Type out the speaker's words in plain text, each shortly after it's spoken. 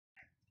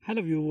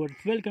Hello viewers,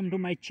 welcome to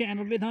my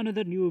channel with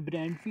another new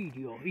brand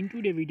video. In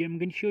today's video I'm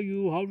going to show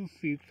you how to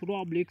fix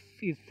Roblox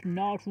is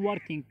not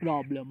working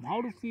problem. How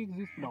to fix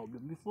this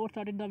problem. Before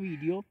starting the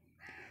video,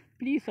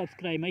 please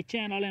subscribe my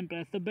channel and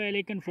press the bell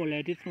icon for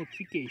latest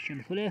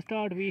notifications. So let's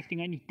start wasting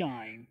any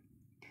time.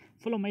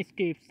 Follow my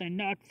steps and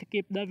not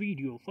skip the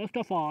video. First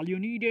of all, you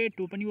need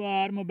to open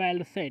your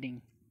mobile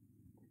setting.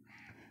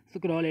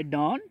 Scroll it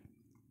down.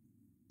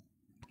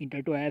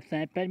 Enter to apps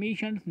and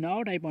permissions.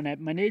 Now type on app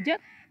manager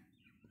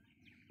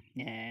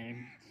and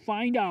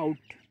find out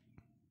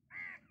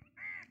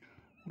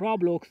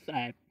Roblox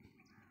app.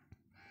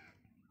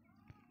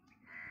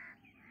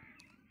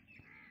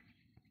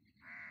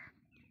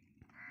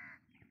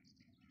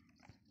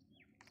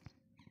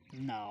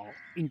 Now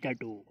enter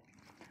to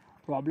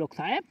Roblox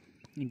app,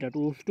 enter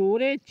to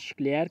storage,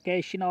 clear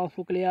cache and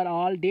also clear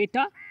all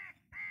data.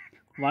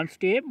 One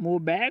step,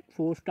 move back,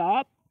 4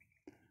 stop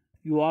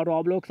your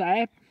Roblox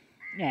app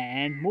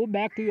and move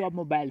back to your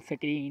mobile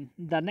screen.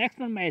 The next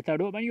one method,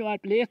 open your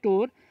Play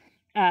Store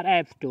or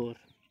App Store.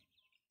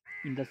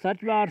 In the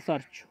search bar,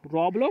 search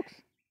Roblox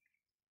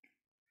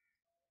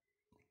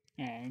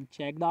and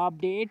check the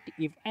update.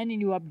 If any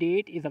new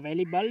update is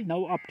available,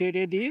 now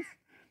updated this.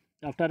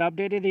 After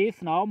updated this,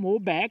 now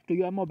move back to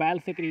your mobile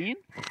screen.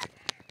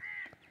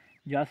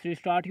 Just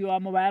restart your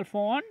mobile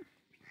phone.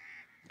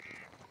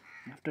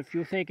 After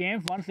few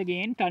seconds, once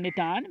again turn it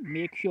on.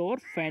 Make sure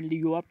finally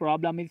your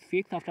problem is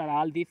fixed after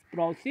all this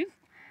process.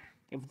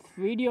 If this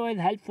video is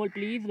helpful,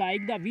 please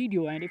like the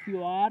video, and if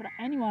you are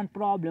anyone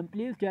problem,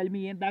 please tell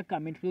me in the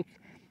comment box.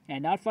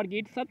 And don't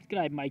forget to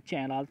subscribe my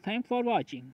channel. Thanks for watching.